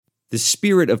The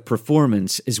spirit of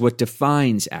performance is what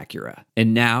defines Acura.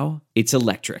 And now, it's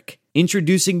electric.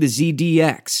 Introducing the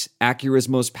ZDX, Acura's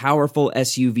most powerful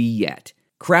SUV yet.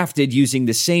 Crafted using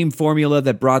the same formula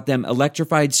that brought them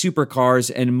electrified supercars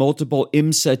and multiple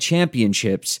IMSA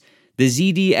championships, the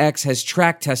ZDX has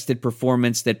track-tested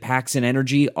performance that packs an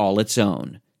energy all its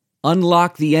own.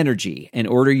 Unlock the energy and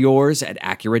order yours at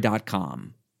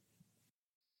Acura.com.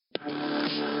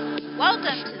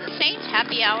 Welcome to the Saints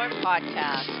Happy Hour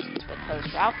podcast with host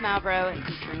Ralph Malbrough and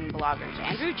featuring bloggers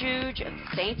Andrew Juge of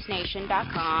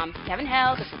SaintsNation.com, Kevin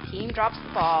Held of The Team Drops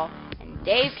the Ball, and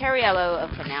Dave Cariello of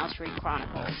Canal Street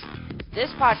Chronicles. This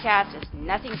podcast is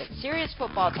nothing but serious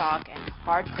football talk and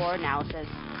hardcore analysis.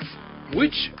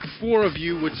 Which four of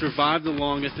you would survive the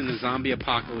longest in the zombie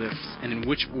apocalypse, and in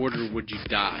which order would you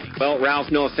die? Well, Ralph,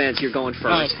 no offense, you're going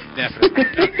first. Oh, definitely.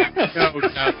 No.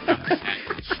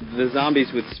 The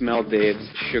zombies would smell Dave's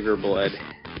sugar blood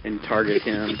and target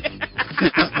him.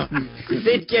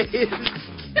 They'd get his...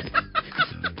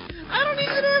 I don't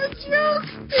even have a joke,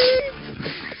 Dave.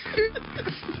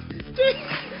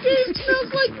 Dave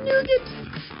smells like nougat.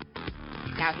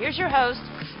 Now here's your host,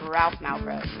 Ralph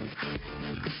Malbrough.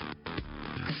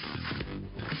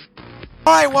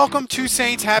 All right, welcome to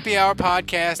Saints Happy Hour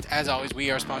podcast. As always,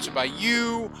 we are sponsored by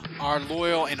you, our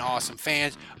loyal and awesome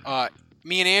fans.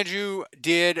 Me and Andrew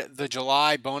did the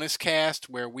July bonus cast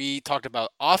where we talked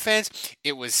about offense.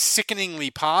 It was sickeningly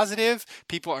positive.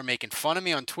 People are making fun of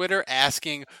me on Twitter,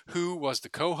 asking who was the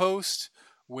co-host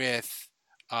with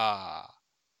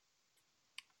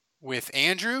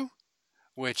Andrew,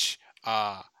 which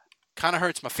kind of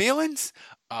hurts my feelings.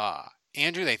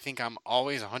 Andrew, they think I'm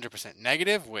always 100%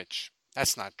 negative, which...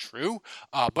 that's not true.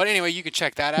 But anyway, you can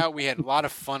check that out. We had a lot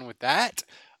of fun with that.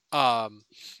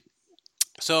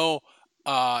 So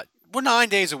we're 9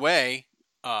 days away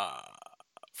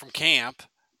from camp.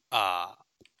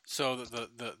 So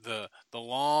the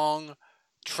long,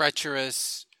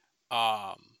 treacherous,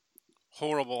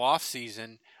 horrible off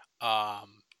season,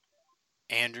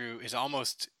 Andrew is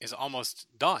almost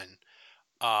done.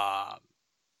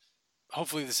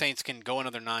 Hopefully the Saints can go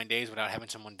another 9 days without having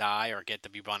someone die or get the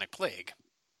bubonic plague.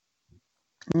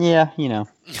 Yeah, you know.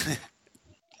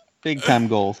 Big time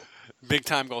goals. Big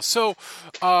time goals. So,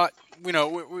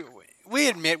 we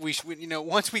admit we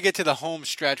once we get to the home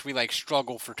stretch, we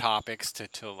struggle for topics to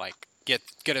get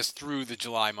us through the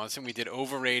July months, and we did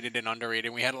overrated and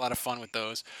underrated. We had a lot of fun with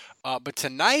those. But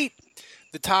tonight,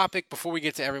 the topic, before we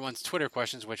get to everyone's Twitter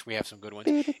questions, which we have some good ones.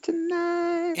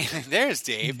 There's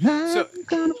Dave.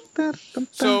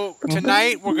 So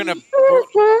tonight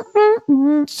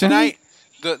tonight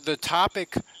the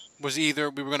topic was either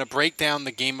we were gonna break down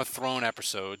the Game of Thrones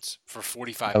episodes for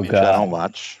 45 minutes. God. I don't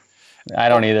watch. I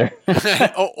don't either.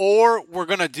 Or we're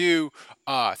gonna do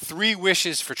 3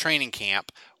 wishes for training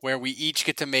camp, where we each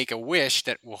get to make a wish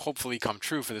that will hopefully come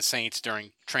true for the Saints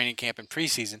during training camp and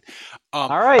preseason. All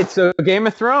right, so Game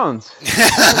of Thrones.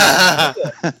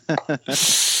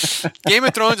 Game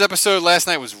of Thrones episode last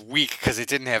night was weak because it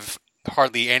didn't have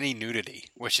hardly any nudity,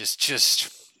 which is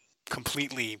just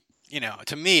completely,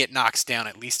 to me it knocks down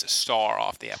at least a star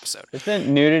off the episode. Isn't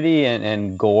nudity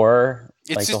and gore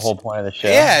the whole point of the show?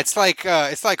 Yeah, it's like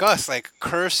us,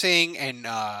 cursing and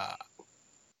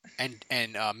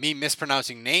me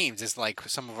mispronouncing names is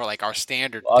some of our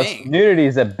standard thing. Nudity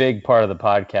is a big part of the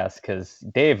podcast because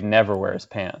Dave never wears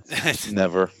pants.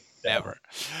 Never.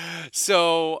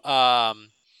 So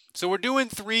we're doing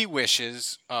 3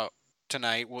 wishes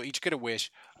tonight. We'll each get a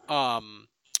wish.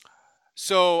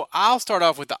 So I'll start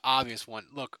off with the obvious one.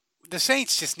 Look, the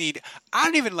Saints just need. I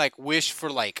don't even wish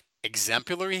for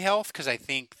exemplary health because I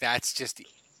think that's just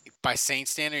by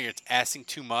Saints standard you're asking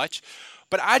too much.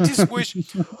 But I just wish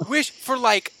for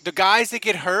the guys that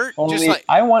get hurt.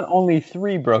 I want only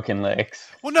 3 broken legs.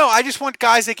 Well, no, I just want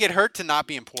guys that get hurt to not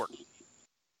be important.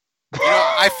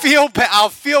 I'll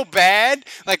feel bad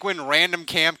when random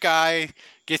camp guy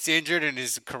gets injured and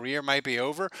his career might be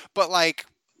over. But I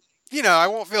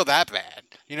won't feel that bad.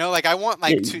 I want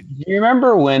to. Do you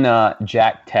remember when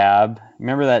Jack Tabb?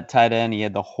 Remember that tight end? He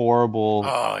had the horrible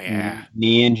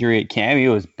knee injury at camp. It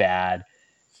was bad.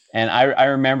 And I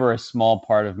remember a small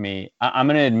part of me. I'm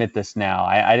going to admit this now.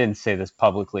 I didn't say this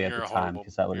publicly at the time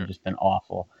because that would have just been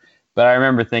awful. But I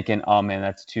remember thinking, oh, man,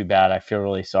 that's too bad. I feel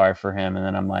really sorry for him. And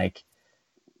then I'm like,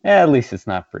 at least it's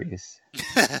not Breeze.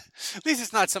 At least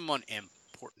it's not someone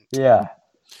important. Yeah.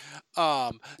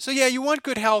 So, yeah, you want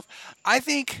good health. I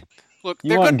think, look.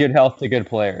 You want good health to good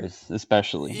players,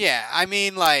 especially. Yeah, I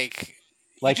mean,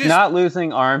 not losing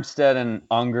Armstead and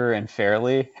Unger and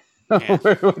Fairley. Yeah.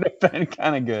 Would have been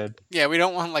kind of good. Yeah, we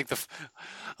don't want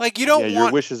Like you don't want.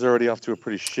 Your wish is already off to a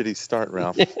pretty shitty start,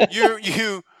 Ralph.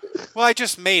 Well, I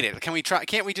just made it. Can we try?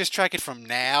 Can't we just track it from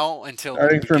now until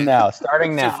starting now?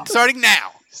 Starting now.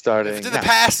 Starting. If the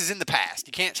past is in the past.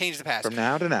 You can't change the past. From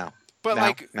now to now. But now,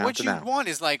 like now what you now. want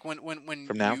is like when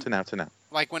from now to now to now.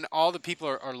 Like when all the people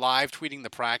are live tweeting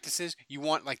the practices, you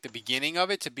want like the beginning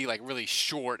of it to be like really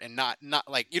short and not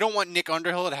like you don't want Nick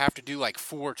Underhill to have to do like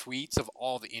 4 tweets of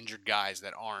all the injured guys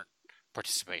that aren't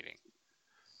participating.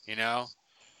 You know?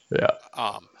 Yeah.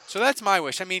 So that's my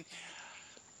wish. I mean,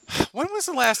 when was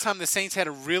the last time the Saints had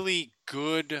a really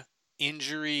good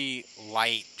injury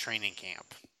light training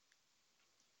camp?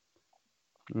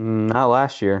 Not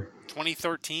last year.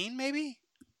 2013 maybe?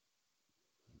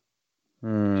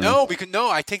 No,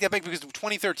 I take that back because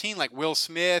 2013, like Will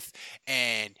Smith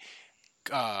and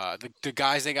the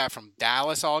guys they got from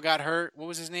Dallas all got hurt. What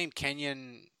was his name?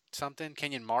 Kenyon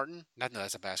Martin? No,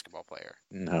 that's a basketball player.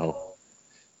 No.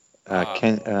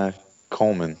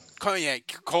 Coleman.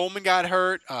 Coleman got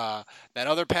hurt. That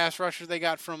other pass rusher they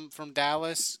got from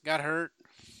Dallas got hurt.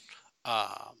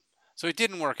 So it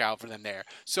didn't work out for them there.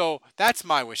 So that's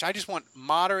my wish. I just want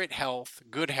moderate health,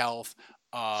 good health.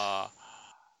 And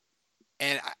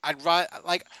I'd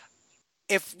like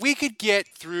if we could get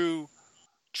through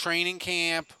training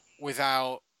camp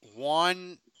without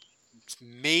one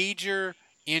major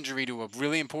injury to a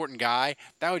really important guy,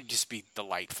 that would just be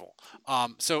delightful.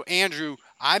 So Andrew,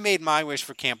 I made my wish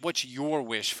for camp. What's your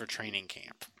wish for training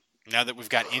camp? Now that we've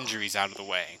got injuries out of the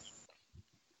way.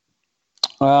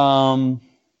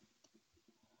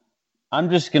 I'm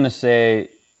just gonna say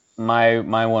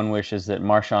my one wish is that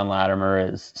Marshawn Lattimore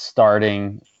is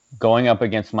starting, going up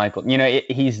against Michael. You know,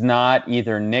 he's not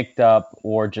either nicked up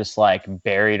or just like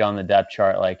buried on the depth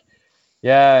chart. Like,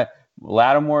 yeah,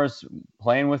 Lattimore's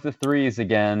playing with the threes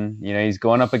again. You know, he's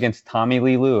going up against Tommy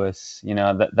Lee Lewis. You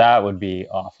know, that would be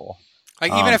awful.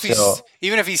 Like even if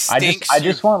he stinks, I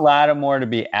just want Lattimore to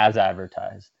be as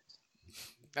advertised.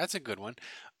 That's a good one.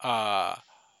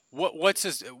 What's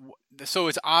his? So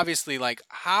it's obviously like,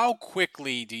 how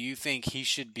quickly do you think he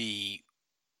should be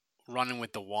running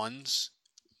with the ones?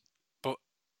 But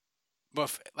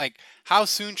like, how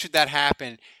soon should that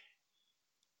happen?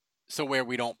 So where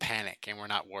we don't panic and we're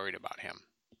not worried about him.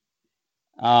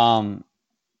 I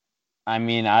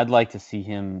mean, I'd like to see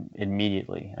him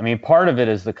immediately. I mean, part of it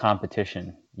is the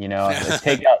competition. You know,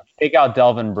 take out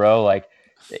Delvin Breaux. Like,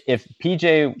 if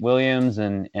PJ Williams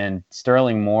and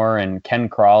Sterling Moore and Ken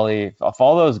Crawley, if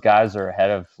all those guys are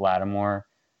ahead of Lattimore,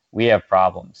 we have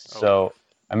problems. Oh. So,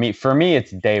 I mean, for me,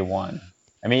 it's day one.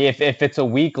 I mean, if it's a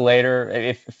week later,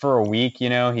 if for a week, you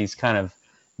know, he's kind of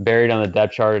buried on the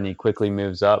depth chart and he quickly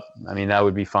moves up, I mean, that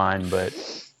would be fine. But,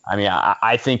 I mean,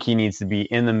 I think he needs to be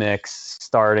in the mix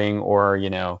starting or, you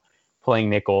know,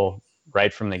 playing nickel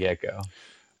right from the get-go.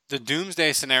 The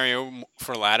doomsday scenario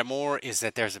for Lattimore is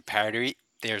that there's a parody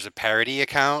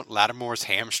account, Lattimore's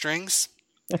Hamstrings.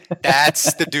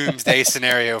 That's the doomsday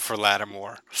scenario for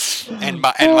Lattimore. And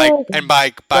by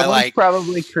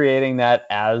probably creating that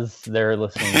as they're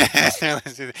listening.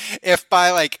 If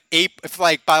by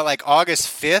August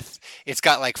 5th, it's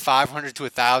got like 500 to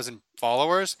 1,000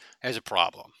 followers, there's a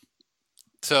problem.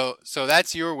 So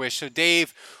that's your wish. So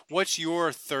Dave, what's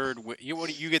your third wish?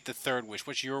 You get the third wish.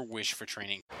 What's your wish for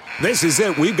training? This is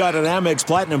it. We've got an Amex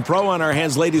Platinum Pro on our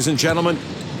hands, ladies and gentlemen.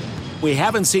 We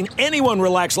haven't seen anyone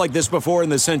relax like this before in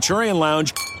the Centurion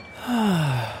Lounge.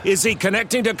 Is he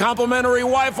connecting to complimentary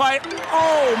Wi-Fi?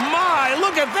 Oh my,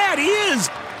 look at that, he is!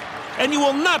 And you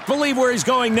will not believe where he's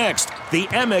going next. The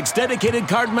Amex dedicated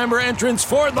card member entrance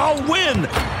for the win!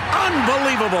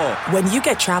 Unbelievable! When you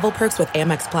get travel perks with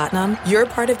Amex Platinum, you're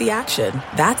part of the action.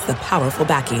 That's the powerful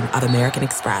backing of American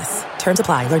Express. Terms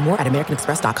apply. Learn more at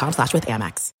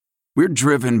americanexpress.com/withAmex. We're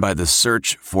driven by the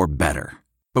search for better.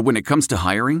 But when it comes to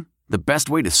hiring, the best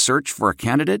way to search for a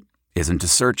candidate isn't to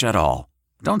search at all.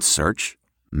 Don't search.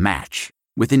 Match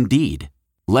with Indeed.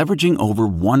 Leveraging over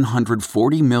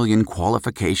 140 million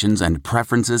qualifications and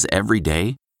preferences every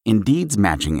day, Indeed's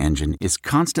matching engine is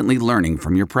constantly learning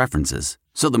from your preferences.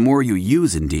 So the more you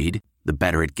use Indeed, the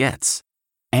better it gets.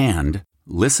 And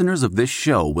listeners of this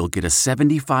show will get a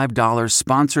 $75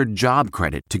 sponsored job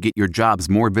credit to get your jobs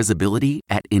more visibility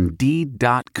at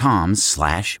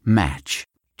Indeed.com/match.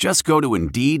 Just go to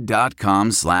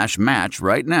Indeed.com/match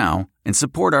right now and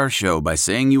support our show by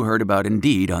saying you heard about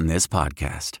Indeed on this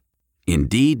podcast.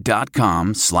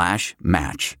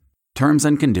 Indeed.com/match. Terms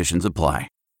and conditions apply.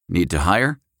 Need to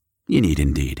hire? You need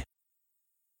Indeed.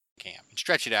 Camp and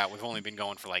stretch it out. We've only been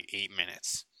going for like 8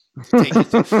 minutes. So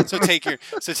take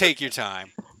your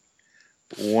time.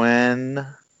 When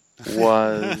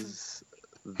was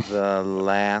the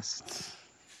last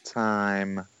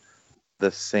time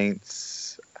the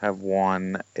Saints have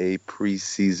won a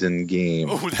preseason game?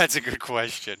 Oh, that's a good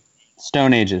question.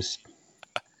 Stone Ages.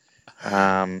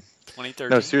 2013.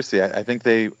 No, seriously, I think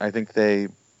they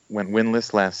went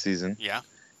winless last season. Yeah.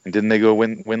 And didn't they go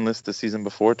winless the season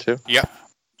before too? Yep.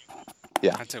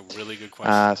 Yeah. That's a really good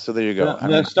question. So there you go.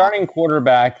 The starting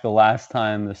quarterback the last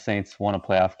time the Saints won a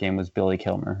playoff game was Billy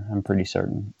Kilmer. I'm pretty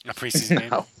certain. A preseason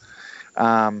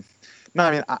game? No,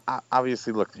 I mean,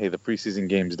 obviously, look, hey, the preseason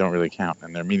games don't really count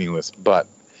and they're meaningless, but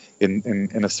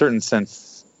in a certain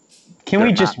sense, can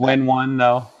we just win one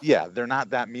though? Yeah, they're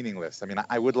not that meaningless. I mean,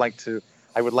 I would like the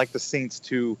Saints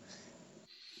to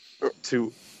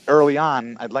early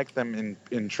on. I'd like them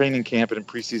in training camp and in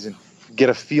preseason get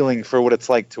a feeling for what it's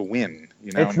like to win.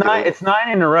 You know, it's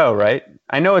 9 in a row, right?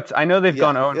 I know they've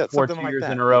gone 0-4 2 years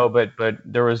in a row, but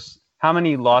there was how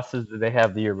many losses did they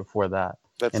have the year before that?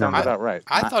 That sounds about right.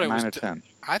 I thought it 9 was or 10.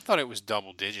 I thought it was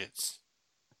double digits.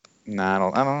 No, I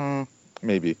don't know.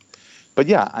 Maybe. But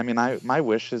yeah, I mean, my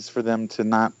wish is for them to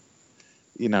not,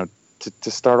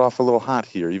 to start off a little hot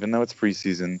here, even though it's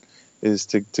preseason, is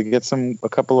to get a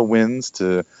couple of wins,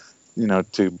 to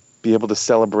be able to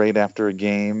celebrate after a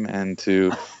game and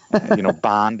to,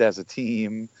 bond as a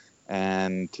team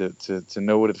and to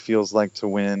know what it feels like to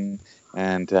win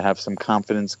and to have some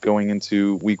confidence going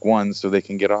into week 1 so they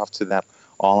can get off to that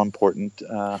all-important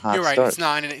hot You're right. start.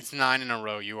 It's 9 in a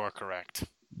row. You are correct.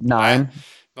 9?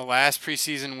 The last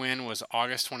preseason win was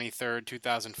August 23rd,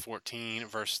 2014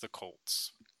 versus the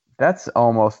Colts. That's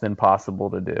almost impossible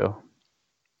to do.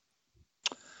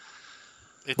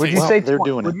 Would you say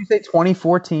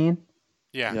 2014?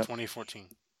 Yeah, 2014.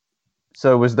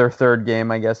 So it was their third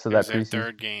game, I guess, of that preseason. Their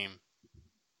third game.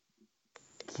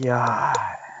 God.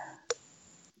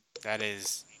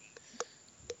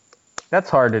 That's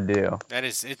hard to do.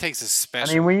 It takes a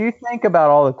special. I mean, when you think about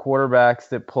all the quarterbacks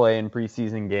that play in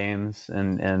preseason games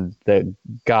and the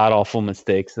god-awful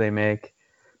mistakes they make,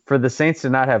 for the Saints to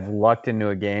not have lucked into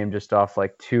a game just off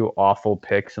like 2 awful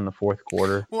picks in the fourth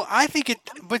quarter. Well,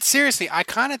 but seriously, I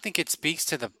kind of think it speaks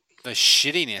to the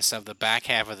shittiness of the back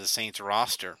half of the Saints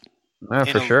roster. Yeah,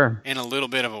 for sure. In a little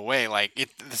bit of a way, like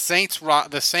the Saints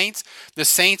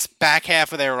back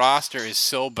half of their roster is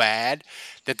so bad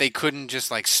that they couldn't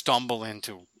just like stumble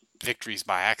into victories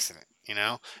by accident,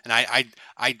 And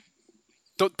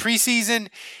the preseason,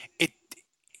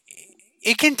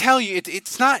 it can tell you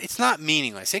it's not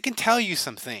meaningless. It can tell you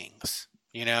some things,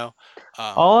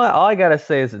 All I gotta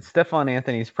say is that Stephon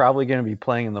Anthony's probably going to be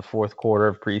playing in the fourth quarter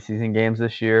of preseason games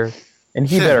this year. And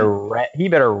he better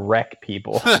wreck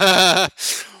people. Well,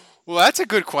 that's a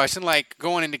good question. Like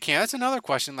going into camp, that's another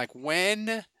question. Like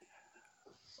when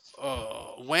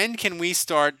can we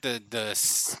start the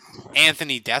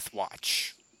Anthony Death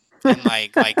Watch? And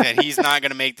like that he's not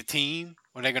going to make the team,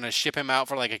 or they're going to ship him out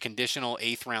for like a conditional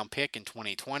 8th round pick in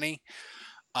 2020.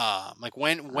 Like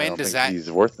when I don't does think that? He's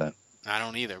worth that. I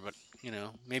don't either, but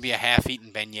maybe a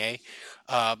half-eaten beignet.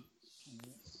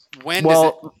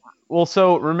 Well,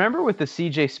 so remember with the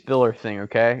CJ Spiller thing,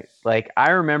 okay? Like,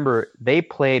 I remember they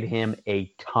played him a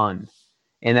ton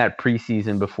in that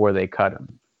preseason before they cut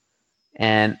him.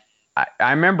 And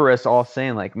I remember us all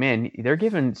saying, like, man, they're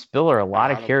giving Spiller a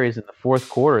lot of carries in the fourth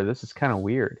quarter. This is kind of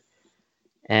weird.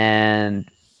 And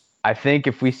I think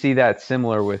if we see that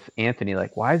similar with Anthony,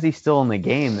 like, why is he still in the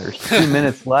game? There's 2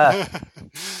 minutes left.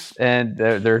 And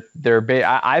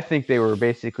I think they were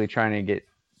basically trying to get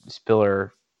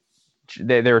Spiller –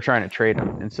 they were trying to trade him,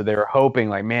 and so they were hoping,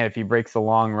 like, man, if he breaks a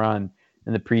long run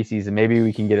in the preseason, maybe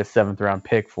we can get a 7th round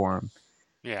pick for him.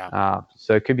 Yeah.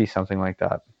 So it could be something like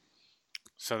that.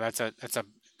 So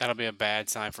that'll be a bad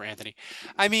sign for Anthony.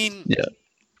 I mean, yeah.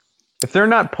 If they're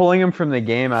not pulling him from the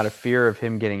game out of fear of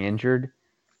him getting injured,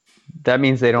 that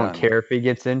means they don't care if he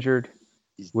gets injured,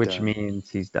 which means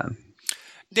he's done.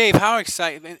 Dave, how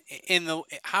excited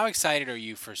are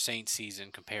you for Saints season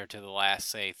compared to the last,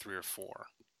 say, 3 or 4?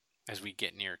 As we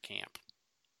get near camp?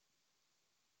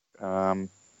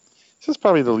 This is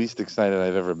probably the least excited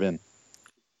I've ever been.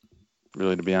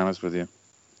 Really, to be honest with you.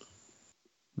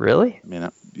 Really? I mean,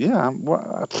 yeah. I'm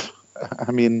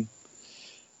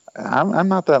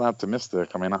not that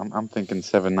optimistic. I mean, I'm thinking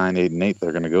 7, 9, 8, and 8.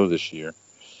 They're going to go this year.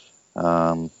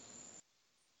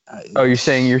 You're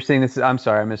saying this? I'm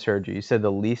sorry, I misheard you. You said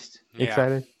the least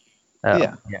excited.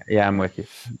 Yeah. Yeah, I'm with you.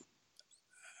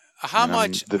 How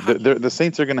much? The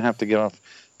Saints are going to have to get off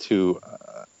to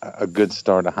a good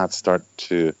start, a hot start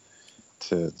to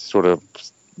sort of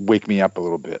wake me up a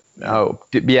little bit. Oh,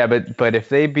 yeah, but if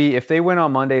they win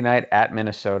on Monday night at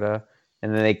Minnesota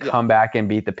and then they come back and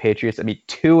beat the Patriots, I mean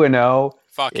 2-0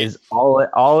 is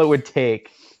all it would take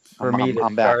for me to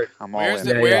I'm start. back. I'm all Where's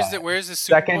in. where's the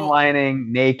Super Second Bowl?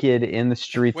 lining naked in the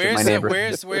streets of my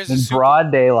neighborhood Where's in the Super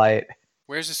broad daylight.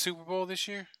 Where's the Super Bowl this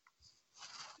year?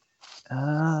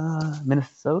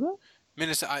 Minnesota.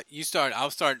 Minnesota.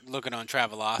 I'll start looking on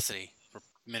Travelocity for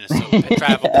Minnesota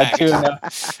travel packages.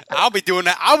 I'll be doing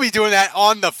that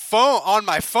on the phone, on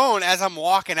my phone, as I'm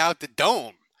walking out the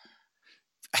dome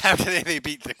after they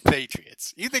beat the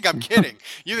Patriots. You think I'm kidding?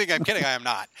 I am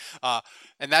not.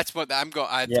 And that's what I'm going.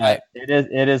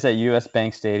 It is at U.S.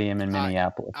 Bank Stadium in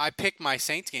Minneapolis. I picked my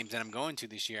Saints games that I'm going to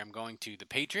this year. I'm going to the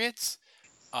Patriots,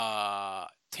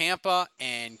 Tampa,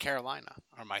 and Carolina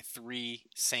are my 3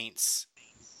 Saints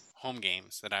home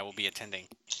games that I will be attending.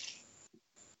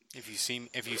 If you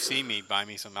see me, buy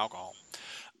me some alcohol.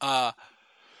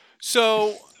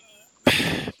 So,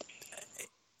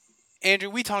 Andrew,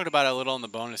 we talked about it a little on the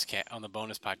bonus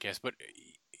podcast, but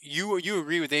you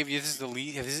agree with Dave? This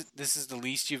is the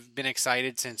least you've been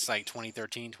excited since like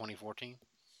 2013, 2014.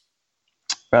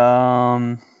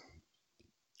 I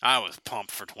was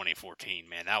pumped for 2014,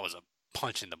 man. That was a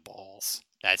punch in the balls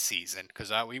that season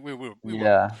because we were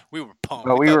pumped.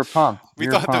 But we were pumped. We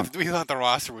thought the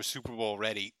roster was Super Bowl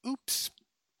ready. Oops.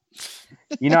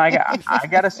 I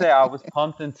gotta say I was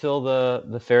pumped until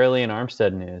the Fairley and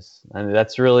Armstead news, and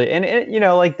that's really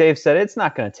like Dave said, it's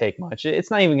not going to take much.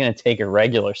 It's not even going to take a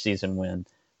regular season win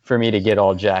for me to get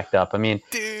all jacked up. I mean,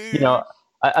 a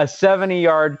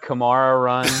 70-yard Kamara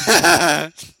run.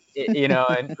 In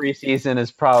preseason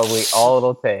is probably all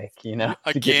it'll take,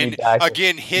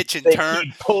 Again, hitch and turn.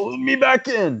 Keep pulling me back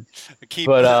in.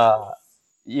 For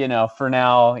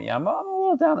now, I'm a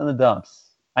little down in the dumps.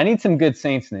 I need some good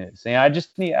Saints news. I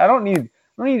don't need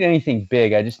anything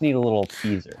big. I just need a little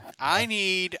teaser. I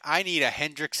need a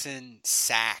Hendrickson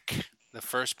sack the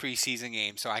first preseason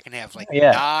game so I can have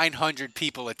 900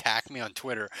 people attack me on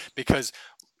Twitter because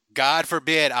God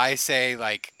forbid I say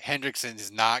Hendrickson is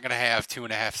not going to have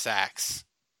 2.5 sacks.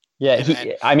 Yeah,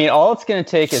 all it's going to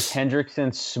take is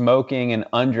Hendrickson smoking an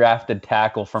undrafted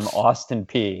tackle from Austin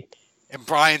Peay. And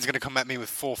Brian's going to come at me with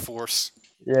full force.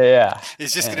 Yeah.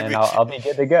 It's just going to be. I'll be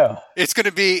good to go. It's going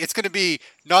to be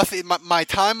nothing. My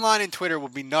timeline in Twitter will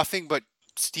be nothing but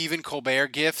Stephen Colbert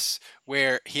gifs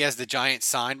where he has the giant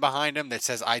sign behind him that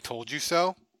says "I told you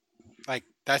so."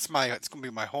 It's going to be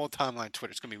my whole timeline on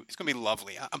Twitter. It's going to be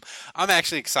lovely. I'm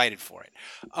actually excited for it.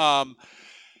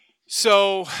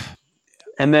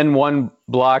 And then one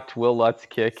blocked Will Lutz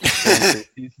kick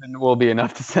will be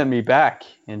enough to send me back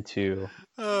into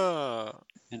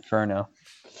Inferno.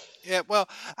 Yeah, well,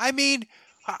 I mean,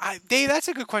 Dave, that's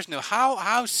a good question though.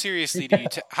 How seriously do you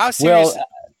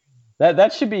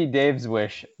that should be Dave's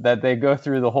wish that they go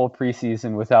through the whole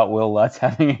preseason without Will Lutz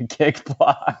having a kick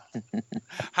block.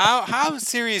 How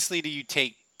seriously do you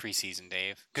take preseason,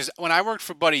 Dave? Because when I worked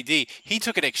for Buddy D, he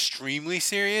took it extremely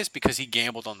serious because he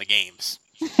gambled on the games.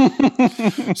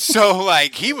 So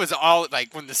he was all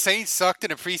when the Saints sucked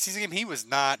in a preseason game, he was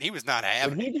not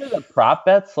having. Did he do the prop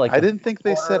bets? I didn't think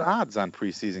they set odds on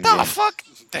preseason games. Fuck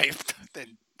Dave. The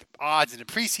odds in the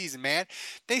preseason, man.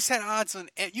 They set odds on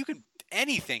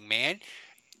anything, man.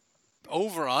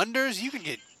 Over unders, you can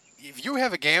get if you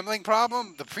have a gambling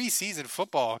problem. The preseason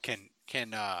football can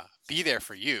be there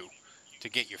for you to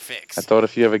get your fix. I thought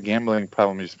if you have a gambling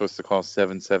problem, you're supposed to call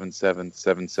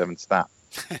 77777 stop.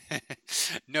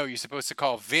 No, you're supposed to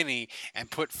call Vinny and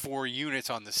put 4 units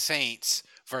on the Saints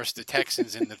versus the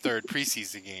Texans in the third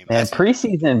preseason game. And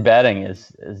preseason betting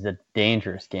is a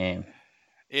dangerous game.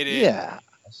 It is. Yeah.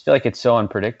 I just feel like it's so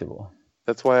unpredictable.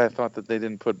 That's why I thought that they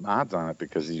didn't put odds on it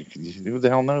because who the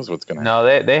hell knows what's going to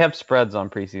happen. No, they have spreads on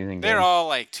preseason games. They're all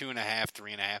 2.5,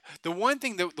 3.5. The one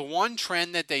thing, the one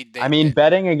trend that they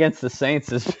betting against the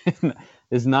Saints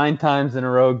is 9 times in a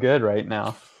row good right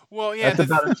now. Well, yeah, that's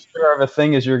about as sure of a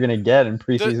thing as you're going to get in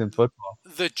preseason football.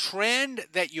 The trend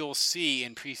that you'll see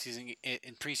in preseason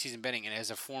betting, and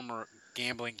as a former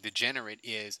gambling degenerate,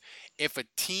 is if a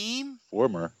team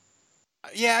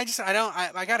Yeah,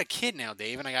 I got a kid now,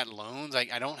 Dave, and I got loans.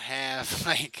 I don't have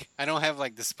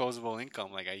disposable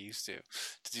income like I used to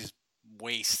just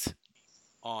waste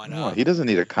on. No, he doesn't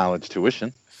need a college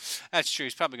tuition. That's true.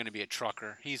 He's probably going to be a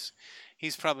trucker. He's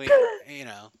probably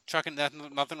trucking.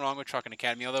 Nothing wrong with Trucking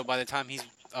Academy. Although by the time he's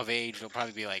of age, he'll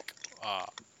probably be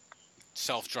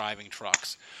self-driving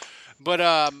trucks. But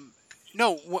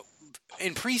no,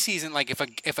 in preseason,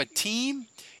 if a team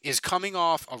is coming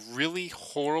off a really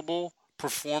horrible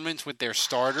performance with their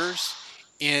starters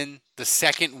in the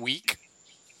second week,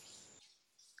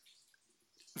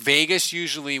 Vegas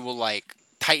usually will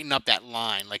tighten up that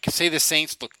line. Say the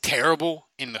Saints look terrible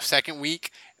in the second week,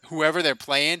 whoever they're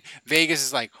playing, Vegas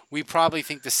is like, we probably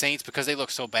think the Saints, because they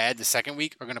look so bad the second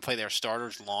week, are going to play their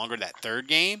starters longer that third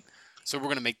game. So we're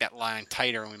going to make that line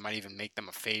tighter, and we might even make them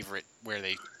a favorite where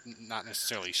they not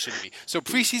necessarily should be. So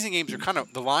preseason games are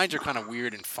the lines are kind of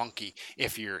weird and funky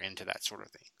if you're into that sort of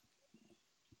thing.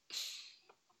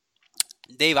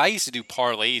 Dave, I used to do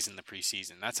parlays in the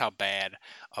preseason. That's how bad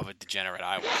of a degenerate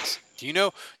I was. Do you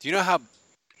know how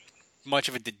much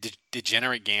of a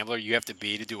degenerate gambler you have to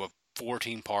be to do a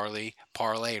 14 parlay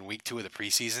in week 2 of the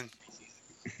preseason?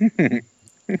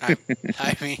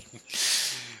 I mean,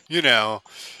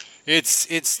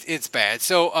 it's bad.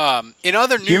 So, in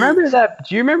other news, do you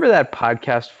remember that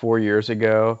podcast 4 years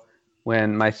ago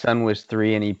when my son was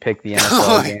 3 and he picked the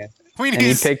NFL game?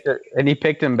 He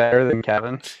picked him better than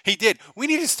Kevin. He did. We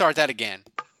need to start that again.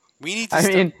 We need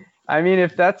to. I mean,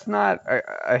 if that's not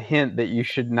a hint that you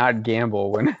should not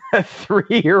gamble when a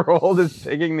 3-year-old is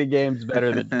picking the games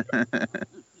better than you.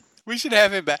 We should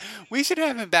have him back. We should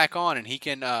have him back on, and he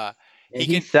can.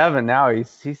 He's 7 now.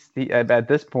 He's at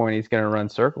this point he's going to run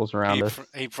circles around us.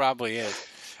 He probably is.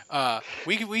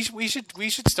 We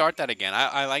should start that again.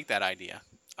 I like that idea.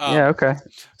 Yeah. Okay.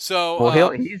 So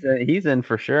he's in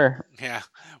for sure. Yeah,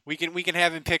 we can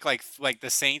have him pick like the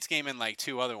Saints game and like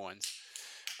 2 other ones.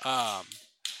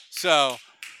 So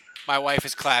my wife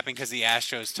is clapping because the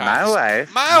Astros tied.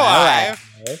 My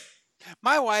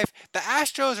wife. The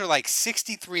Astros are like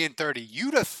 63-30.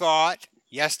 You'd have thought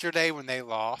yesterday when they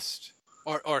lost,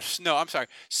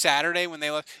 Saturday when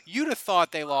they lost. You'd have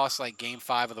thought they lost like Game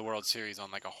 5 of the World Series on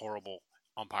like a horrible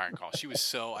umpiring call. She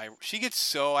gets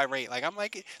so irate. Like I'm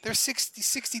like, they're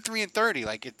 63-30.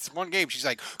 Like it's one game. She's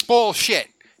like, bullshit.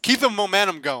 Keep the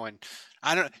momentum going.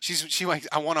 She like,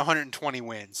 I want 120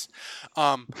 wins.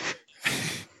 Did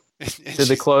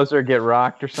the closer get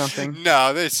rocked or something?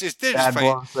 No, they're just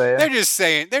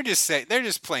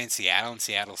playing Seattle, and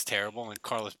Seattle's terrible, and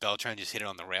Carlos Beltran just hit it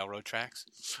on the railroad tracks.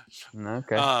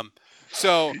 Okay.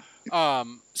 So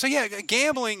yeah,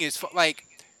 gambling is like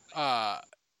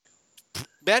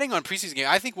betting on preseason game.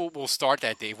 I think we'll start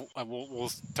that, Dave. We'll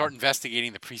start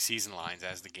investigating the preseason lines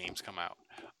as the games come out.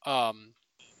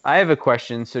 I have a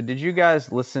question. So did you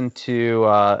guys listen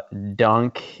to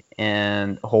Dunk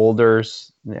and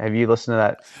Holders? Have you listened to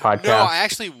that podcast? No, I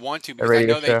actually want to, because I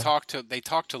know they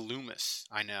talked to Loomis.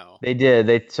 I know. They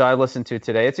did. So I listened to it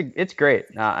today. It's great.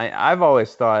 I've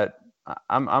always thought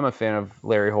I'm a fan of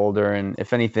Larry Holder, and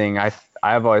if anything, I've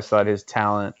always thought his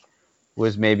talent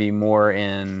was maybe more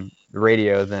in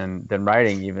radio than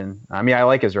writing even. I mean, I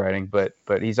like his writing, but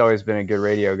he's always been a good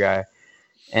radio guy.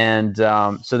 And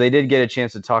so they did get a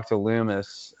chance to talk to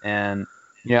Loomis, and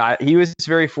he was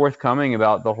very forthcoming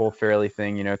about the whole Fairley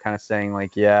thing. Kind of saying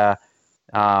like,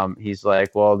 he's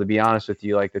like, well, to be honest with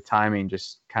you, like the timing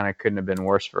just kind of couldn't have been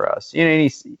worse for us. And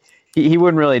he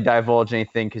wouldn't really divulge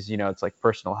anything because it's like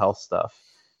personal health stuff.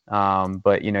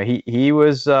 But he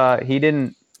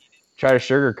didn't try to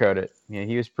sugarcoat it.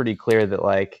 He was pretty clear that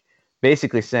like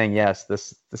basically saying, yes,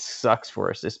 this sucks for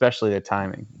us, especially the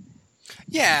timing.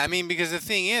 Yeah, I mean, because the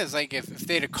thing is, like, if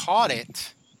they'd have caught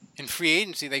it in free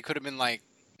agency, they could have been like,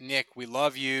 Nick, we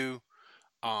love you,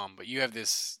 but you have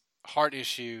this heart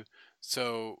issue,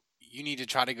 so you need to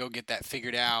try to go get that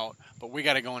figured out, but we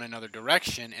got to go in another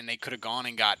direction, and they could have gone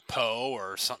and got Poe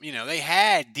or something. They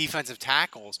had defensive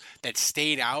tackles that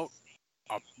stayed out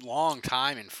a long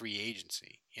time in free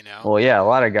agency, Well, yeah, a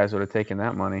lot of guys would have taken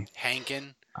that money.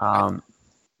 Hankin.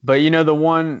 But the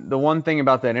one thing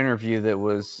about that interview that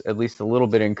was at least a little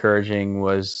bit encouraging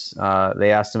was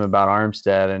they asked him about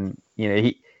Armstead, and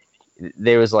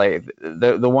they was like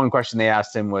the one question they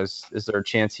asked him was, is there a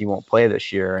chance he won't play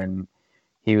this year? And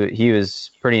he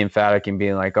was pretty emphatic in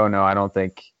being like, oh no, I don't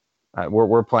think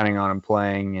we're planning on him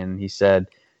playing. And he said,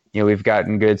 we've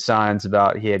gotten good signs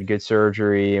about he had good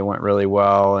surgery, it went really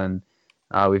well, and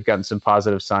we've gotten some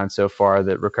positive signs so far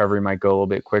that recovery might go a little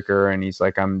bit quicker. And he's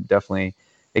like, I'm definitely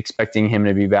expecting him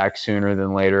to be back sooner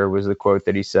than later, was the quote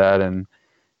that he said, and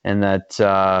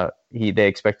that they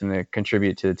expect him to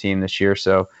contribute to the team this year.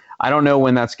 So I don't know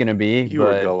when that's going to be. You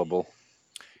were gullible.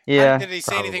 Yeah. Did he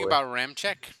say anything about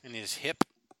Ramczyk and his hip?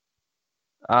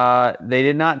 They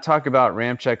did not talk about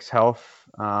Ramczyk's health,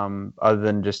 other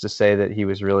than just to say that he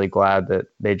was really glad that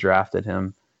they drafted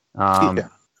him. So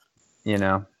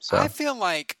I feel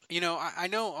like, I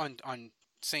know on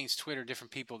Saints Twitter,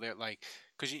 different people, they're like,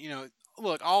 because,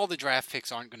 look, all the draft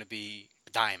picks aren't going to be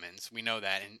diamonds. We know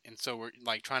that. And so we're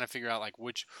like trying to figure out like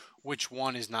which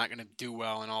one is not going to do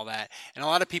well and all that. And a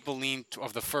lot of people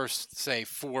of the first, say,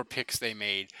 4 picks they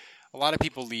made, a lot of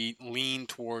people lean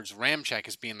towards Ramczyk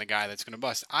as being the guy that's going to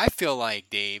bust. I feel like,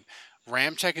 Dave,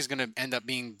 Ramczyk is going to end up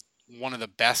being one of the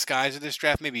best guys of this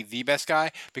draft, maybe the best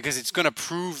guy, because it's going to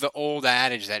prove the old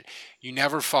adage that you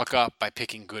never fuck up by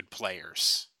picking good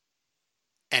players.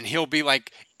 And he'll be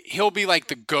like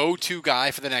the go-to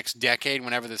guy for the next decade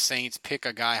whenever the Saints pick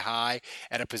a guy high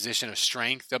at a position of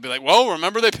strength. They'll be like, well,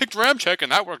 remember they picked Ramczyk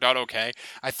and that worked out okay.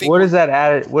 I think. What does that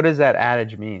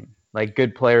adage mean? Like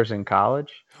good players in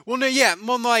college? Well, no, yeah.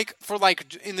 Well,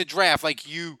 like in the draft,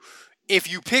 if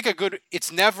you pick a good,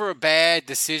 it's never a bad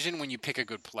decision when you pick a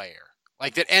good player.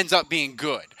 Like that ends up being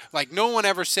good. Like no one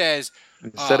ever says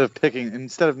instead of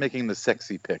making the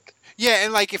sexy pick. Yeah,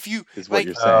 and like if you is what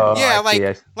you're saying.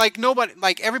 Yeah, like nobody,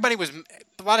 like everybody was.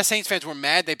 A lot of Saints fans were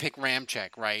mad they picked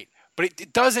Ramczyk, right? But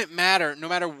it doesn't matter. No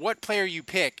matter what player you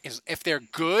pick, is if they're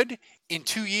good in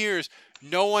 2 years,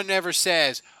 no one ever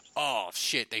says, "Oh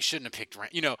shit, they shouldn't have picked."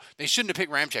 They shouldn't have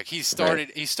picked Ramczyk. He started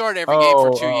every game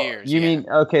for 2 years. You mean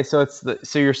okay? So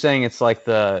so you're saying it's like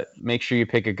make sure you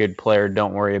pick a good player.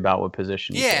 Don't worry about what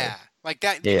position. Yeah. Like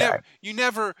that, you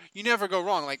never go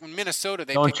wrong. Like when Minnesota,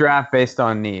 they don't draft based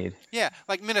on need. Yeah,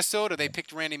 like Minnesota, they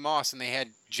picked Randy Moss and they had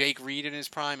Jake Reed in his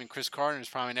prime and Chris Carter in his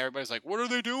prime, and everybody's like, "What are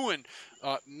they doing?"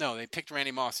 No, they picked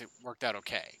Randy Moss. It worked out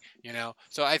okay,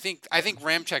 So I think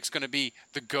Ramczyk's going to be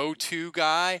the go-to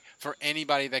guy for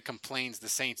anybody that complains the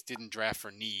Saints didn't draft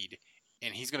for need,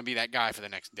 and he's going to be that guy for the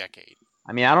next decade.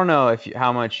 I mean, I don't know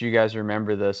how much you guys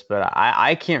remember this, but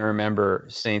I can't remember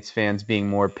Saints fans being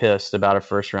more pissed about a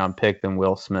first-round pick than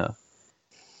Will Smith.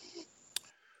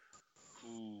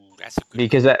 Ooh, that's a good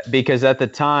because at the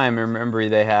time, remember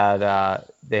they had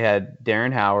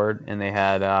Darren Howard and they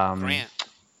had Grant.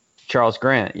 Charles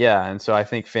Grant, yeah, and so I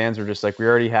think fans were just like, we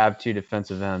already have 2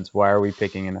 defensive ends. Why are we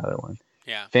picking another one?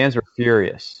 Yeah, fans were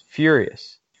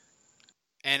furious.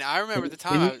 And I remember the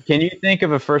time. Can you think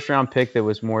of a first-round pick that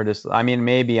was more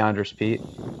maybe Andres Pete.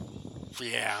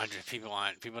 Yeah, Andres.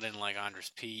 People didn't like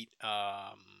Andres Pete.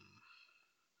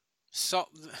 So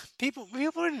people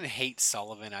didn't hate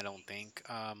Sullivan. I don't think.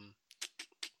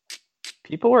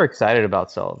 People were excited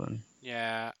about Sullivan.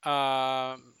 Yeah.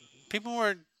 People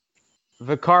were.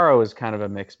 Vaccaro was kind of a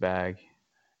mixed bag.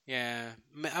 Yeah.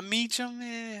 Meacham.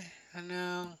 I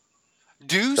know.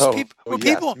 Deuce?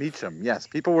 People? Meacham, yes.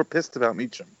 People were pissed about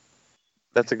Meacham.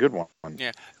 That's a good one.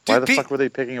 Yeah. Why the fuck were they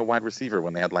picking a wide receiver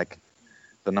when they had,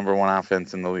 the number 1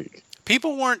 offense in the league?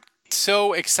 People weren't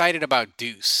so excited about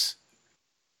Deuce,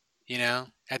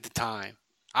 at the time.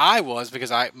 I was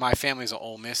because my family's an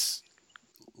Ole Miss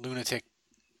lunatic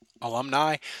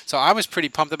alumni, so I was pretty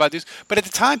pumped about Deuce. But at the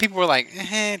time, people were like,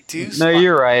 Deuce? No,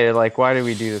 you're right. Like, why did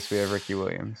we do this? We have Ricky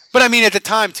Williams. But I mean, at the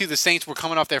time, too, the Saints were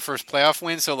coming off their first playoff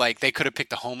win, so they could have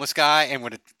picked a homeless guy and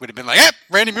would have been like,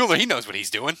 Randy Mueller, he knows what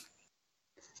he's doing.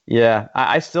 Yeah,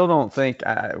 I still don't think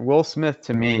Will Smith,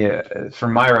 to me,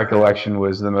 from my recollection,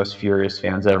 was the most furious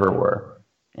fans ever were.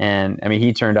 And I mean,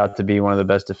 he turned out to be one of the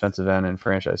best defensive end in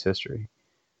franchise history.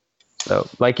 So,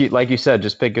 like you said,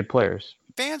 just pick good players.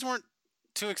 Fans weren't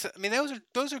too excited. I mean,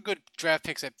 those are good draft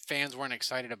picks that fans weren't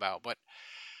excited about. But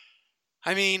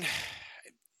I mean,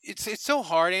 it's so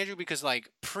hard, Andrew, because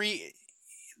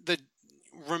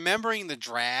remembering the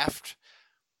draft.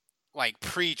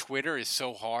 Pre-Twitter is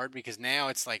so hard because now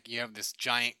it's like you have this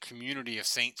giant community of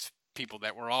Saints people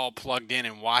that were all plugged in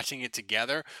and watching it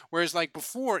together. Whereas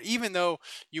before, even though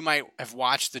you might have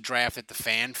watched the draft at the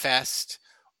Fan Fest,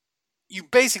 you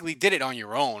basically did it on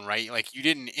your own, right? Like you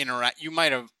didn't interact. You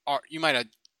might have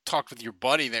talked with your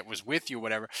buddy that was with you,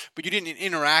 whatever, but you didn't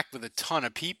interact with a ton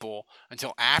of people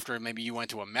until after maybe you went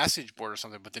to a message board or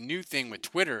something. But the new thing with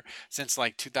Twitter since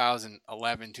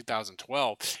 2011,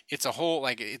 2012, it's a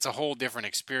whole different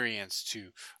experience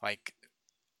to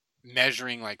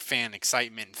measuring fan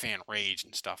excitement and fan rage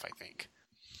and stuff, I think.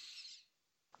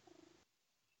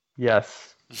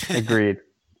 Yes, agreed.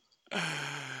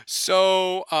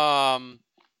 So,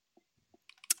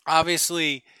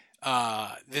 obviously,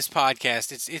 this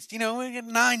podcast, it's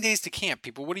 9 days to camp,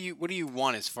 people. What do you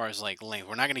want as far as length?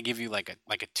 We're not going to give you a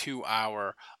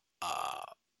 2-hour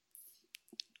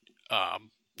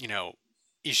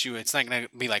issue. It's not going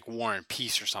to be like War and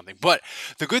Peace or something. But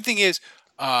the good thing is,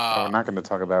 we're not going to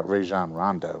talk about Rajon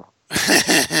Rondo.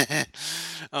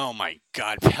 Oh my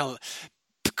God,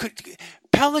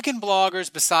 Pelican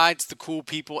bloggers, besides the cool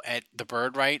people at the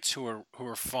Bird Rights who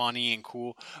are funny and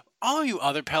cool, all you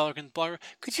other Pelican bloggers,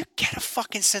 could you get a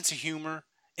fucking sense of humor?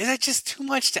 Is that just too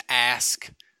much to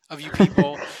ask of you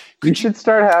people? You should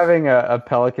start having a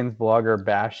Pelicans blogger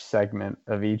bash segment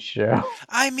of each show.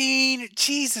 I mean,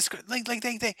 Jesus, like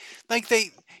they,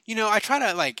 I try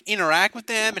to like interact with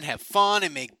them and have fun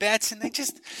and make bets, and they're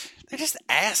just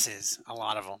asses, a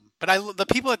lot of them. But the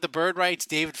people at the Bird Rights,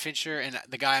 David Fincher, and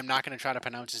the guy, I'm not going to try to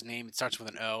pronounce his name. It starts with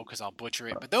an O because I'll butcher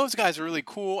it. But those guys are really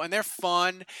cool and they're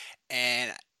fun,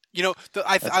 and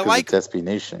I like SB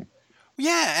Nation.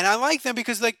 Yeah, and I like them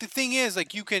because like the thing is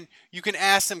like you can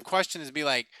ask them questions and be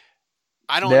like,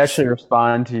 They actually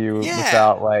respond to you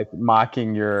without like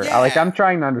mocking your. Yeah. Like I'm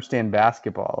trying to understand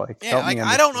basketball. Like help me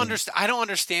I don't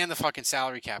understand the fucking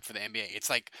salary cap for the NBA. It's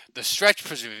like the stretch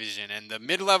provision and the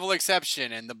mid-level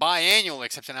exception and the biannual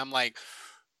exception. I'm like,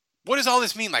 what does all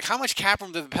this mean? Like, how much cap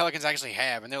room do the Pelicans actually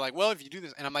have? And they're like, well, if you do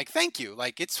this, and I'm like, thank you.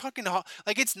 Like, it's fucking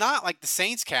like it's not like the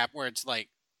Saints cap where it's like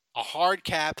a hard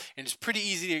cap and it's pretty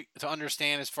easy to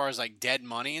understand as far as like dead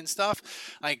money and stuff.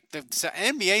 Like the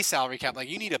NBA salary cap, like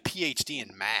you need a PhD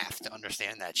in math to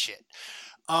understand that shit.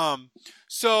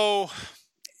 So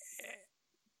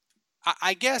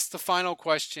I guess the final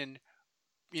question,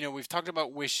 we've talked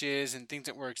about wishes and things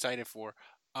that we're excited for.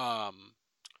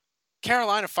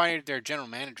 Carolina fired their general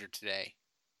manager today,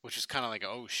 which is kind of like,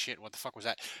 oh shit, what the fuck was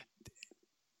that?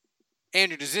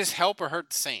 Andrew, does this help or hurt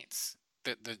the Saints?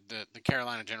 The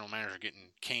Carolina general manager getting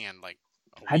canned like.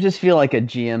 I just feel like a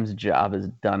GM's job is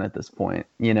done at this point,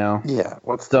 Yeah.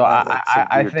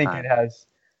 I think it has.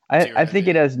 I think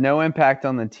it has no impact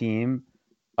on the team,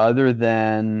 other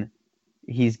than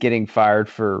he's getting fired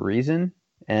for a reason.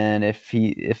 And if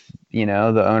the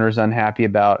owner's unhappy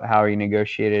about how he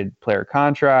negotiated player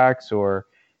contracts, or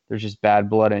there's just bad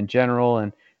blood in general.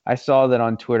 And I saw that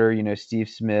on Twitter, Steve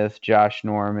Smith, Josh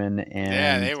Norman,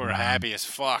 and they were happy as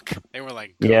fuck. They were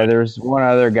like, good. Yeah, there's one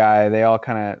other guy. They all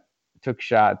kind of took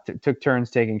turns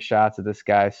taking shots at this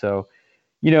guy. So,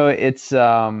 it's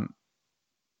a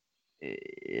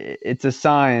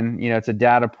sign. It's a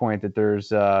data point that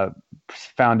there's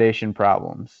foundation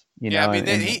problems. He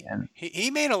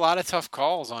made a lot of tough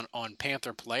calls on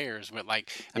Panther players. With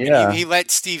he let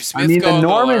Steve Smith go the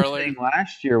Norman a little early. Thing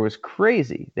last year was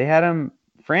crazy. They had him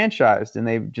franchised and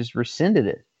they just rescinded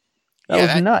it.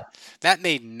 That was nuts. That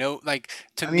made no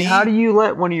to me. How do you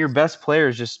let one of your best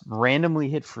players just randomly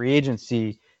hit free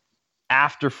agency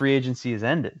after free agency is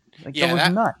ended? That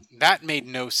was nuts. That made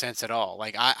no sense at all.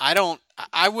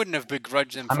 I wouldn't have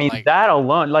begrudged them. That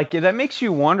alone, that makes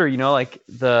you wonder.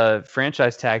 The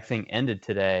franchise tag thing ended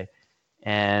today,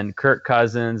 and Kirk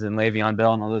Cousins and Le'Veon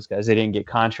Bell and all those guys, they didn't get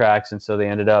contracts, and so they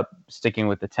ended up sticking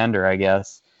with the tender, I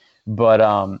guess. But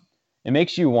it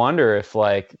makes you wonder if,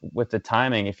 with the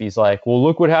timing, if he's like, well,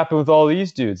 look what happened with all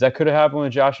these dudes. That could have happened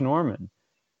with Josh Norman.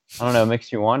 I don't know. It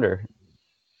makes you wonder.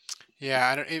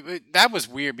 Yeah, that was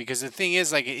weird because the thing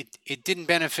is, it didn't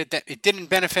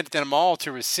benefit them all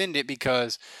to rescind it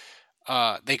because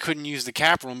they couldn't use the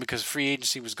cap room because free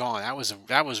agency was gone.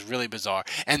 That was really bizarre.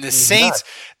 And the Saints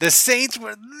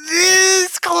were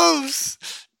this close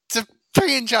to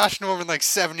paying Josh Norman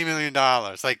 $70 million.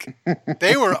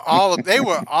 They were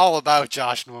all about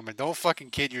Josh Norman. Don't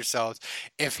fucking kid yourselves.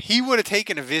 If he would have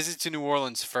taken a visit to New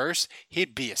Orleans first,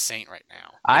 he'd be a Saint right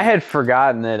now. I had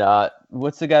forgotten that.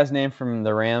 What's the guy's name from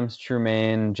the Rams?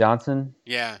 Trumaine Johnson?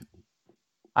 Yeah.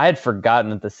 I had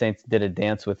forgotten that the Saints did a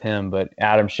dance with him, but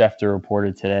Adam Schefter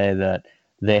reported today that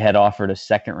they had offered a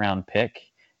second-round pick,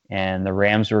 and the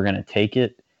Rams were going to take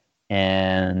it,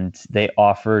 and they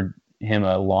offered him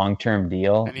a long-term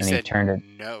deal, and he turned it.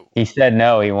 No. He said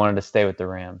no. He wanted to stay with the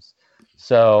Rams.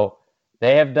 So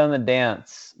they have done the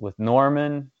dance with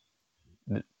Norman,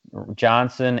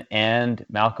 Johnson, and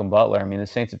Malcolm Butler. The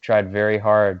Saints have tried very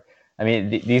hard.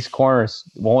 These corners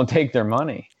won't take their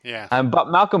money. Yeah. But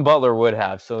Malcolm Butler would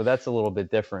have, so that's a little bit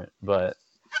different. But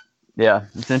yeah,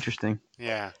 it's interesting.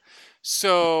 Yeah.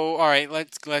 So all right,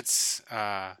 let's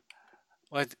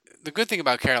the good thing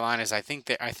about Carolina is I think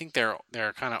they're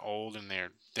kind of old and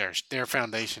their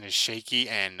foundation is shaky,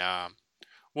 and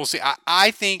we'll see.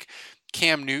 I think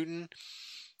Cam Newton,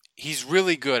 he's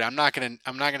really good. I'm not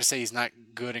gonna say he's not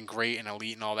good and great and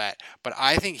elite and all that, but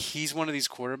I think he's one of these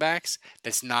quarterbacks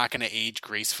that's not gonna age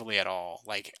gracefully at all.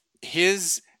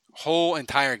 His whole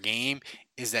entire game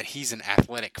is that he's an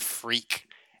athletic freak,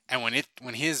 and when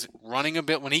he's running a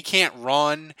bit, when he can't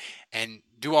run and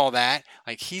do all that,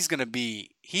 he's gonna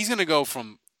go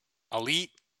from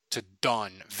elite to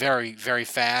done very, very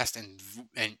fast and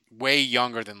way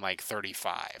younger than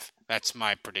 35. That's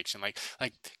my prediction. Like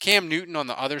Cam Newton on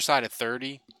the other side of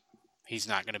 30, he's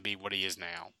not going to be what he is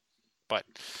now. But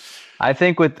I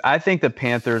think the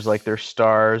Panthers, their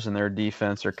stars and their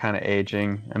defense are kind of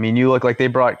aging. You look like they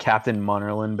brought Captain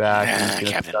Munnerlin back.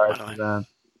 Yeah, Captain Munnerlin.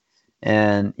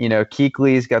 And,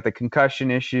 Kuechly's got the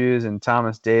concussion issues, and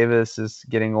Thomas Davis is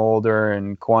getting older,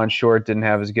 and Quan Short didn't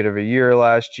have as good of a year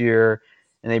last year.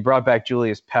 And they brought back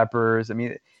Julius Peppers. I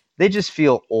mean, they just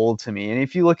feel old to me. And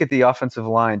if you look at the offensive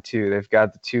line, too, they've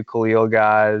got the two Khalil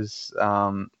guys.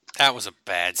 That was a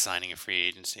bad signing of free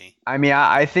agency. I mean,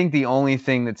 I think the only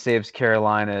thing that saves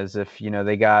Carolina is if,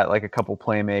 they got like a couple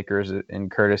playmakers in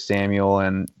Curtis Samuel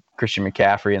and Christian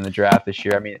McCaffrey in the draft this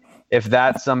year. I mean, if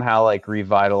that somehow like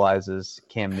revitalizes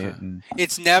Cam Newton.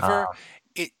 It's never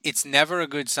it's never a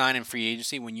good sign in free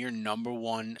agency when your number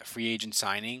one free agent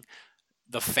signing,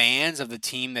 the fans of the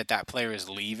team that player is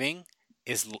leaving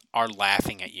are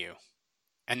laughing at you.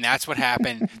 And that's what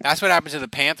happened. That's what happened to the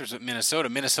Panthers with Minnesota.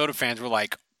 Minnesota fans were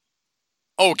like,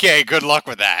 okay, good luck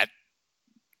with that.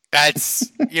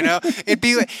 That's it'd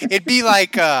be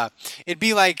like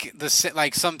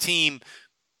some team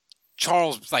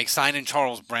signing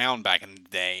Charles Brown back in the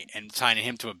day and signing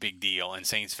him to a big deal, and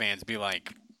Saints fans be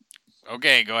like,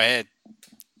 okay, go ahead,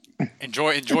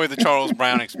 enjoy the Charles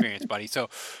Brown experience, buddy. So,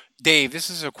 Dave, this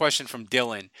is a question from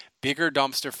Dylan: bigger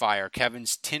dumpster fire,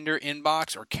 Kevin's Tinder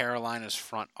inbox or Carolina's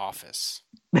front office?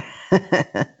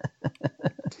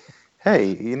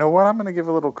 Hey, you know what? I'm going to give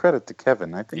a little credit to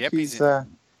Kevin. I think he's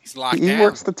locked he down.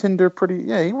 works the Tinder pretty.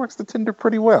 Yeah, he works the Tinder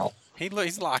pretty well.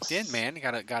 He's locked in, man.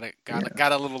 Got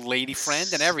a little lady friend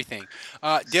and everything.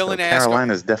 Dylan asked.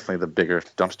 Carolina's definitely the bigger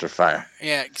dumpster fire.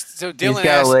 Yeah. So Dylan he's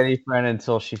got a lady friend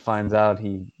until she finds out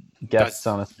he guests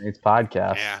on a Saints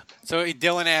podcast. Yeah. So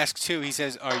Dylan asks too. He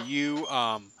says, "Are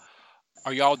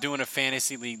y'all doing a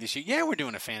fantasy league this year?" Yeah, we're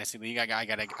doing a fantasy league. I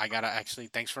gotta actually.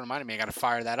 Thanks for reminding me. I gotta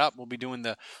fire that up. We'll be doing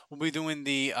the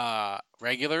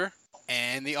regular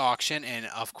and the auction, and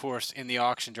of course in the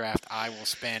auction draft I will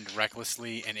spend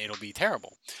recklessly and it'll be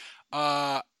terrible.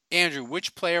 Andrew,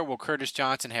 which player will Curtis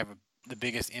Johnson have the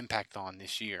biggest impact on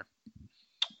this year?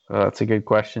 That's a good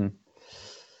question.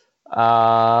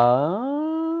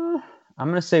 I'm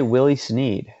gonna say Willie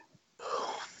Snead.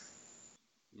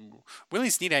 Willie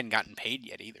Snead hadn't gotten paid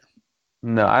yet either.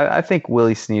 No, I think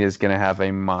Willie Snead is going to have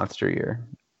a monster year.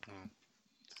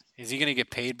 Is he going to get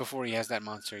paid before he has that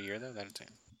monster year, though?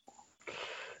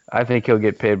 I think he'll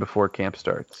get paid before camp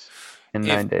starts in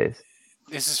 9 days.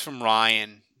 This is from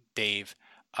Ryan, Dave.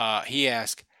 He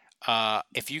asked,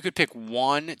 if you could pick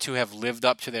one to have lived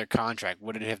up to their contract,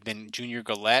 would it have been Junior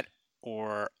Galette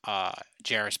or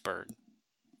Jairus Byrd?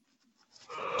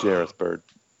 Jairus Byrd.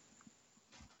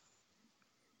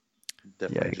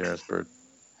 Definitely Jairus Byrd.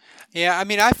 Yeah, I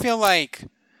mean, I feel like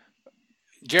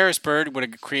Jairus Byrd would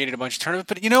have created a bunch of turnovers,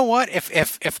 but you know what?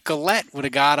 If Galette would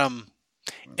have got him,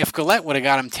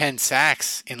 10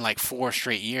 sacks in like 4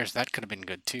 straight years, that could have been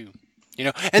good too.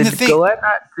 And did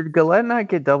Galette not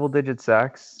get double-digit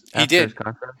sacks after his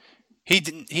contract? He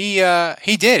did.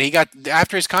 He did. He got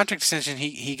after his contract extension.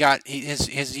 He got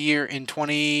his year in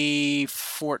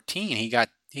 2014. He got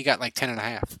like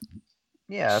 10.5.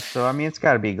 Yeah, so I mean, it's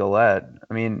got to be Galette.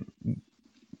 I mean,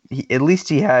 at least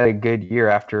he had a good year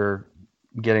after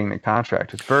getting the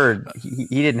contract. With Byrd,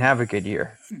 he didn't have a good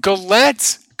year.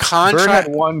 Galette's contract. Byrd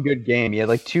had one good game. He had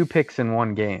like 2 picks in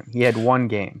one game. He had one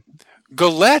game.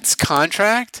 Galette's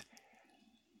contract,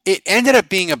 it ended up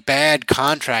being a bad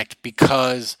contract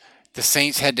because the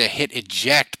Saints had to hit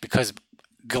eject because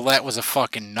Galette was a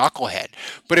fucking knucklehead.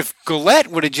 But if Galette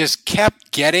would have just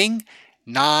kept getting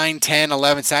 9, 10,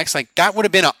 11 sacks, like that would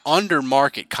have been an under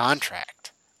market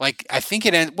contract. Like I think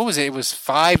what was it? It was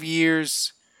 5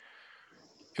 years.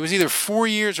 It was either 4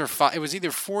 years or 5. It was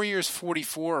either 4 years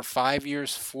 44 or 5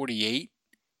 years 48.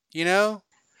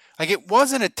 Like it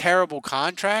wasn't a terrible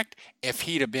contract if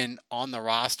he'd have been on the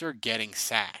roster getting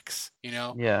sacks.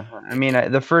 Yeah, I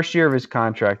mean the first year of his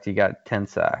contract he got 10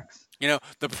 sacks.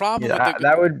 The problem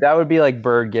with that would be like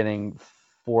Byrd getting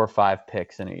 4 or 5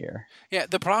 picks in a year. Yeah,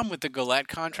 the problem with the Galette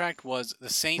contract was the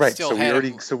Saints still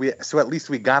had. So at least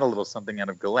we got a little something out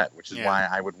of Galette, which is why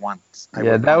I would want.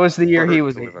 That was the year he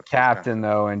was a captain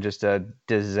though, and just a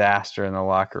disaster in the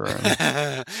locker room.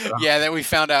 Yeah, that we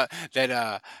found out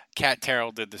that Kat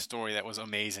Terrell did the story that was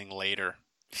amazing later.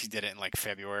 She did it in like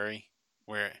February,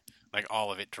 where like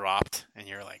all of it dropped, and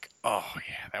you're like, oh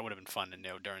yeah, that would have been fun to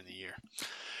know during the year.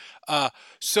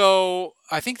 So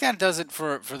I think that does it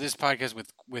for this podcast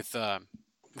with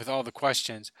all the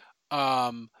questions.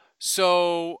 Final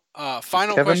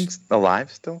Kevin's question.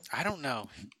 Alive still? I don't know.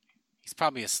 He's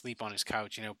probably asleep on his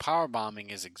couch. Power bombing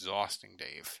is exhausting,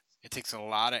 Dave. It takes a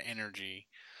lot of energy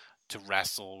to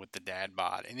wrestle with the dad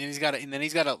bod, and then he's got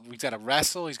to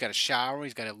wrestle. He's got to shower.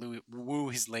 He's got to woo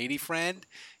his lady friend.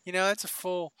 It's a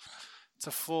full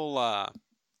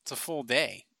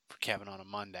day for Kevin on a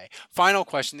Monday. Final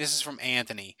question. This is from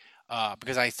Anthony.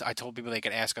 because I told people they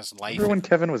could ask us life. Remember when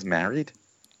Kevin was married?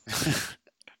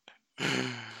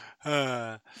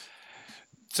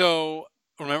 So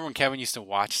remember when Kevin used to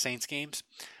watch Saints games?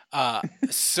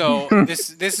 So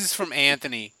this is from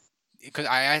Anthony, because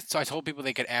I told people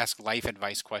they could ask life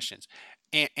advice questions.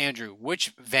 Andrew,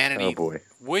 which vanity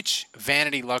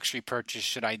luxury purchase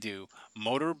should I do?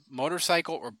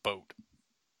 Motorcycle or boat?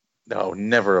 No,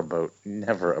 never a boat.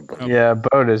 Never a boat. Yeah,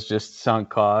 boat is just sunk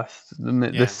cost.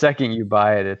 The second you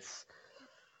buy it, it's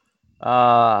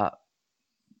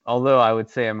although I would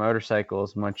say a motorcycle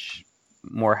is much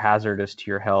more hazardous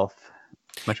to your health,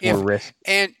 much more risk.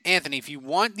 And Anthony, if you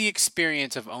want the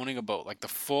experience of owning a boat, like the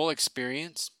full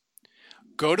experience,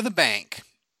 go to the bank,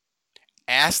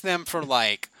 ask them for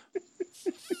like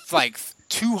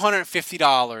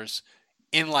 $250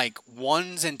 in like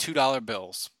 $1s and $2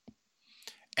 bills,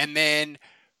 and then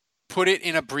put it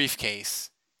in a briefcase,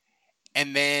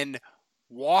 and then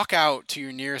walk out to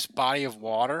your nearest body of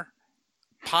water,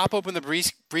 pop open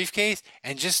the briefcase,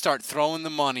 and just start throwing the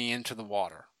money into the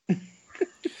water.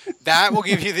 That will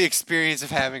give you the experience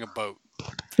of having a boat.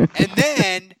 And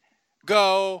then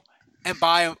go and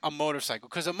buy a motorcycle.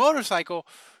 Because a motorcycle,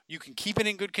 you can keep it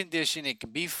in good condition. It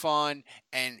can be fun.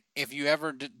 And if you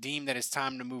ever deem that it's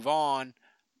time to move on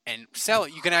and sell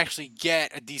it, you can actually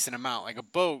get a decent amount. Like a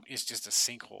boat is just a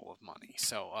sinkhole of money.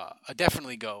 So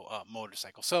definitely go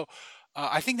motorcycle. So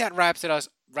I think that wraps it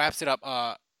up.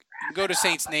 You can go to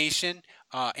Saints Nation.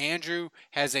 Andrew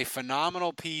has a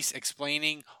phenomenal piece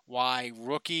explaining why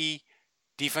rookie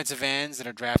defensive ends that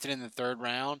are drafted in the 3rd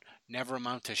round never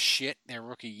amount to shit their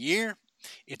rookie year.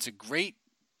 It's a great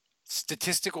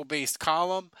statistical-based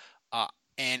column,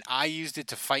 and I used it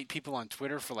to fight people on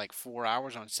Twitter for like 4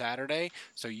 hours on Saturday,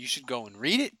 so you should go and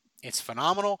read it. It's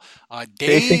phenomenal.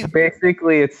 Dave,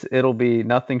 basically, it'll be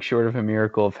nothing short of a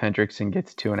miracle if Hendrickson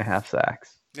gets 2.5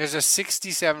 sacks. There's a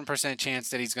 67% chance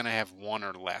that he's going to have 1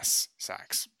 or less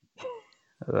sacks.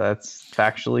 That's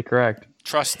factually correct.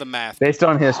 Trust the math. Based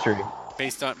on history.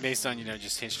 Based on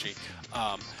just history.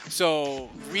 So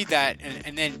read that,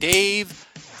 and then Dave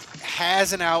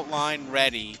has an outline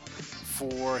ready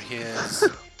for his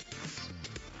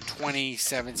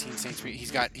 2017 Saints.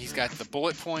 He's got the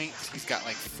bullet points. He's got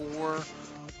like 4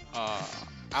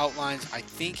 outlines. I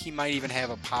think he might even have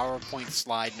a PowerPoint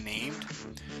slide named.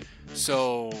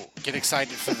 So get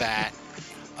excited for that.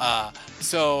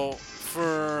 So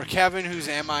for Kevin, who's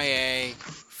MIA,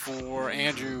 for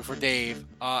Andrew, for Dave,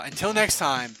 until next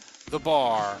time, the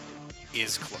bar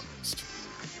is closed.